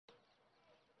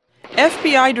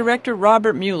FBI Director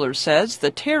Robert Mueller says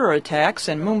the terror attacks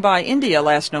in Mumbai, India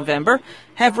last November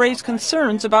have raised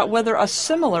concerns about whether a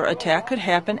similar attack could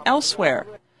happen elsewhere.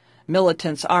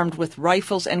 Militants armed with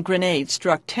rifles and grenades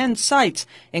struck 10 sites,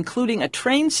 including a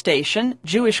train station,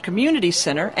 Jewish community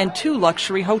center, and 2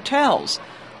 luxury hotels.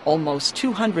 Almost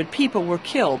 200 people were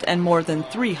killed and more than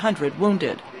 300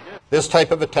 wounded. This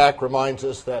type of attack reminds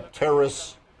us that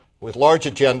terrorists with large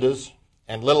agendas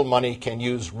and little money can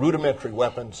use rudimentary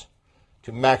weapons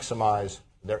to maximize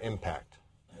their impact.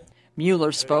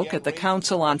 Mueller spoke at the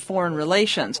Council on Foreign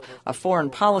Relations, a foreign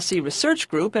policy research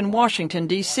group in Washington,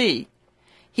 D.C.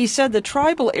 He said the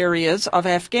tribal areas of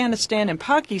Afghanistan and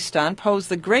Pakistan pose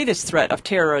the greatest threat of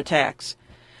terror attacks.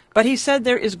 But he said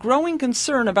there is growing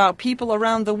concern about people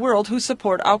around the world who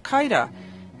support al-Qaeda.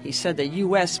 He said the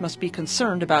U.S. must be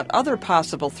concerned about other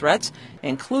possible threats,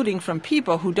 including from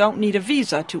people who don't need a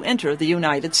visa to enter the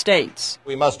United States.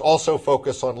 We must also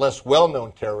focus on less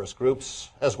well-known terrorist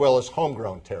groups as well as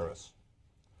homegrown terrorists.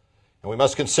 And we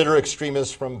must consider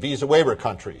extremists from visa waiver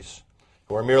countries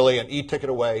who are merely an e-ticket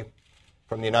away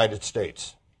from the United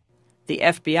States. The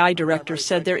FBI director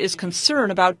said there is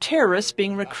concern about terrorists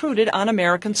being recruited on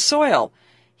American soil.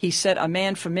 He said a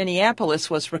man from Minneapolis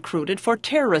was recruited for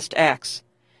terrorist acts.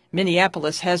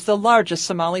 Minneapolis has the largest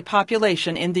Somali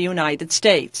population in the United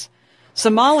States.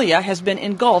 Somalia has been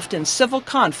engulfed in civil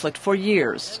conflict for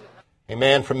years. A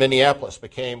man from Minneapolis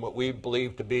became what we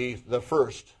believe to be the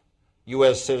first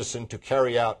U.S. citizen to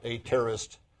carry out a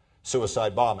terrorist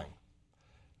suicide bombing.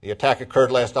 The attack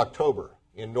occurred last October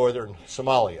in northern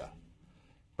Somalia,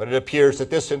 but it appears that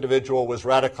this individual was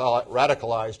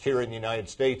radicalized here in the United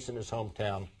States in his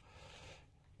hometown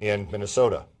in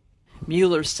Minnesota.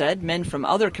 Mueller said men from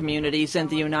other communities in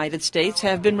the United States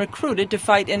have been recruited to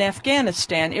fight in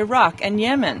Afghanistan, Iraq, and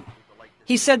Yemen.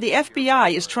 He said the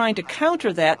FBI is trying to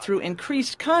counter that through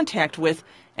increased contact with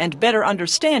and better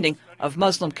understanding of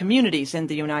Muslim communities in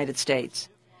the United States.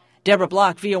 Deborah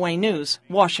Block, VOA News,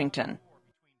 Washington.